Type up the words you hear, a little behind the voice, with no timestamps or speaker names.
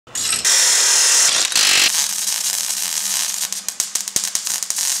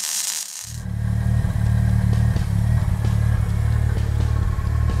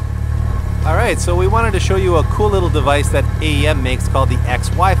Alright, so we wanted to show you a cool little device that AEM makes called the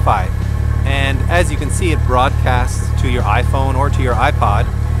X-WiFi. And as you can see, it broadcasts to your iPhone or to your iPod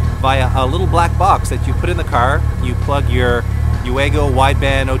via a little black box that you put in the car. You plug your UEGO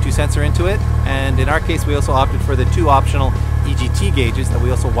wideband O2 sensor into it, and in our case we also opted for the two optional EGT gauges that we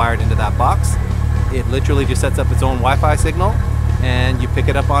also wired into that box. It literally just sets up its own Wi-Fi signal and you pick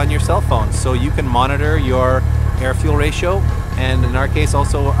it up on your cell phone, so you can monitor your air-fuel ratio and in our case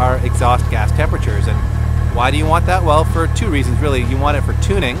also our exhaust gas temperatures. And why do you want that? Well, for two reasons really. You want it for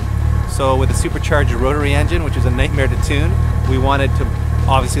tuning. So with a supercharged rotary engine, which is a nightmare to tune, we wanted to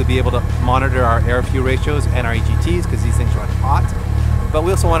obviously be able to monitor our air-fuel ratios and our EGTs because these things run hot. But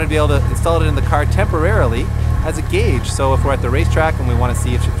we also wanted to be able to install it in the car temporarily as a gauge. So if we're at the racetrack and we want to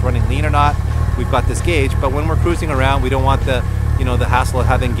see if it's running lean or not, we've got this gauge. But when we're cruising around, we don't want the the hassle of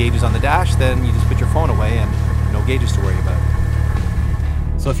having gauges on the dash. Then you just put your phone away and no gauges to worry about.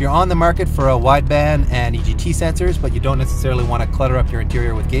 So if you're on the market for a wideband and EGT sensors, but you don't necessarily want to clutter up your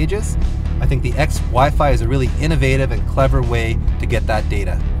interior with gauges, I think the X-WiFi is a really innovative and clever way to get that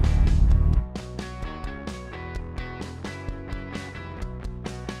data.